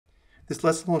This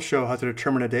lesson will show how to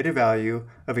determine a data value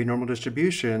of a normal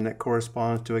distribution that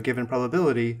corresponds to a given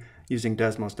probability using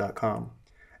Desmos.com.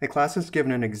 A class is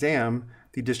given an exam,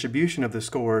 the distribution of the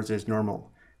scores is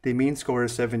normal. The mean score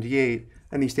is 78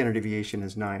 and the standard deviation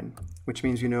is 9, which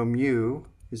means you know mu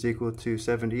is equal to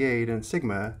 78 and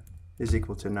sigma is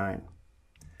equal to 9.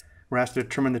 We're asked to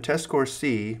determine the test score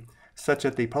C such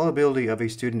that the probability of a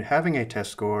student having a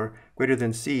test score greater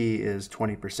than C is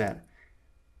 20%,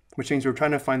 which means we're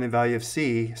trying to find the value of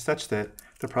C such that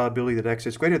the probability that X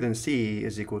is greater than C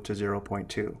is equal to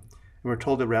 0.2. And we're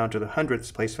told to round to the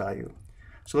hundredths place value.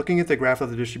 So looking at the graph of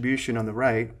the distribution on the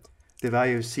right, the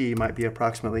value of C might be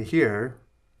approximately here,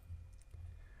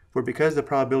 where because the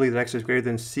probability that X is greater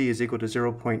than C is equal to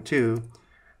 0.2,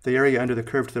 the area under the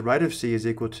curve to the right of C is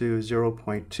equal to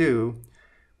 0.2,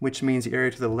 which means the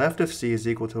area to the left of C is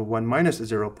equal to 1 minus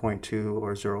 0.2,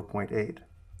 or 0.8.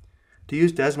 To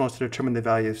use Desmos to determine the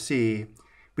value of C,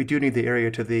 we do need the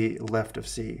area to the left of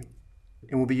C.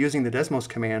 And we'll be using the Desmos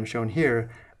command shown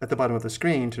here at the bottom of the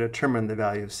screen to determine the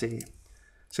value of C.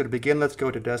 So to begin, let's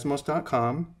go to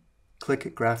Desmos.com,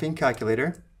 click Graphing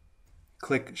Calculator,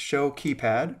 click Show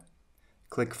Keypad,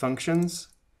 click Functions,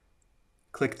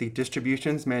 click the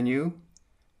Distributions menu,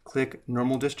 click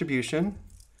Normal Distribution.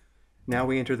 Now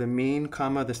we enter the mean,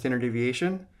 comma, the standard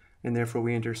deviation, and therefore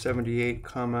we enter 78,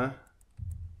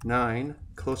 9,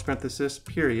 close parenthesis,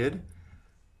 period.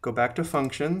 Go back to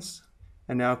Functions,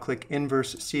 and now click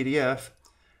Inverse CDF.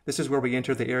 This is where we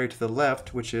enter the area to the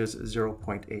left, which is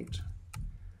 0.8.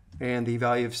 And the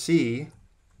value of C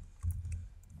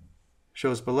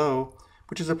shows below,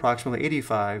 which is approximately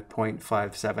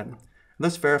 85.57.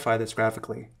 Let's verify this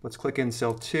graphically. Let's click in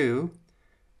cell 2.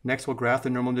 Next, we'll graph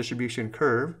the normal distribution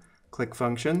curve. Click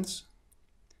Functions,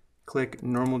 click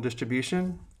Normal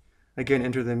Distribution. Again,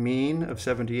 enter the mean of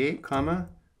 78, comma,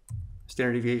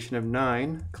 standard deviation of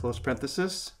 9, close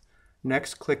parenthesis.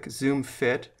 Next, click Zoom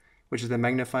Fit, which is the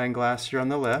magnifying glass here on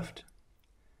the left.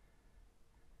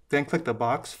 Then click the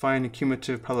box, Find a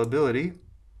Cumulative Probability.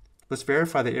 Let's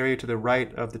verify the area to the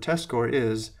right of the test score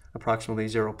is approximately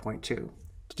 0.2. To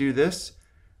do this,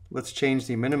 let's change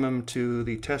the minimum to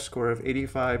the test score of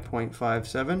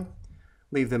 85.57,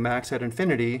 leave the max at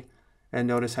infinity, and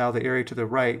notice how the area to the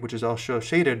right, which is also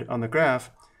shaded on the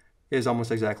graph, is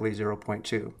almost exactly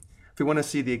 0.2. If we want to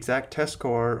see the exact test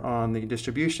score on the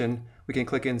distribution, we can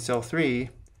click in cell 3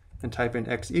 and type in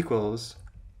X equals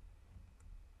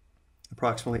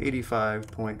approximately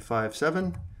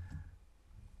 85.57,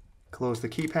 close the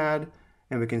keypad,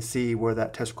 and we can see where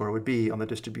that test score would be on the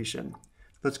distribution.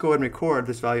 Let's go ahead and record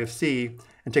this value of C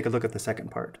and take a look at the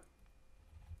second part.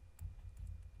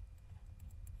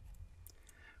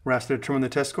 We're asked to determine the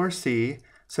test score C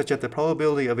such that the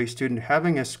probability of a student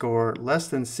having a score less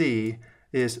than C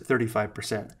is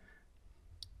 35%,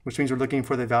 which means we're looking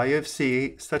for the value of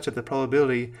C such that the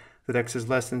probability that X is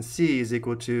less than C is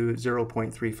equal to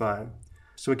 0.35.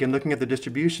 So again, looking at the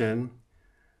distribution,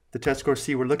 the test score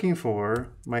C we're looking for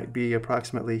might be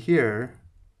approximately here,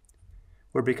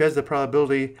 where because the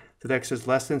probability that X is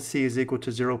less than C is equal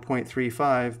to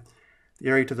 0.35, the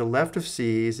area to the left of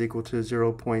C is equal to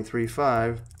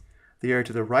 0.35. The area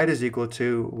to the right is equal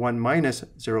to 1 minus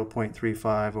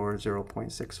 0.35, or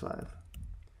 0.65.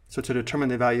 So to determine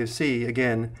the value of C,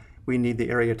 again, we need the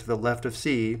area to the left of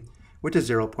C, which is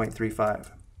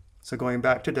 0.35. So going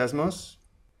back to Desmos,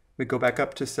 we go back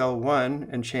up to cell 1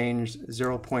 and change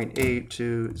 0.8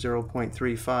 to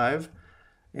 0.35,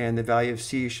 and the value of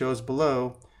C shows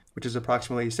below, which is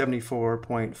approximately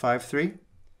 74.53.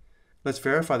 Let's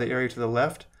verify the area to the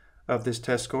left of this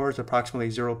test score is approximately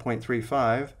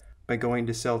 0.35 by going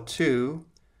to cell 2.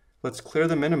 Let's clear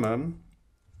the minimum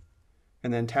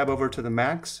and then tab over to the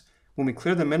max. When we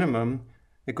clear the minimum,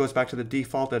 it goes back to the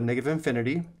default at negative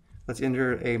infinity. Let's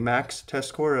enter a max test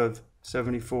score of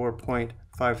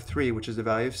 74.53, which is the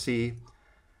value of C.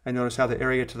 And notice how the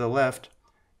area to the left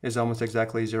is almost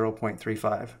exactly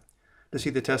 0.35. To see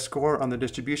the test score on the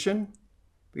distribution,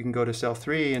 we can go to cell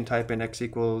 3 and type in X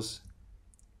equals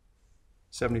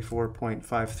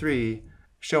 74.53,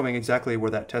 showing exactly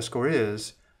where that test score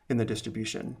is in the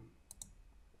distribution.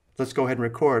 Let's go ahead and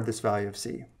record this value of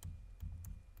C.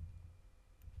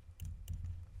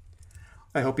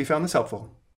 I hope you found this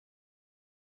helpful.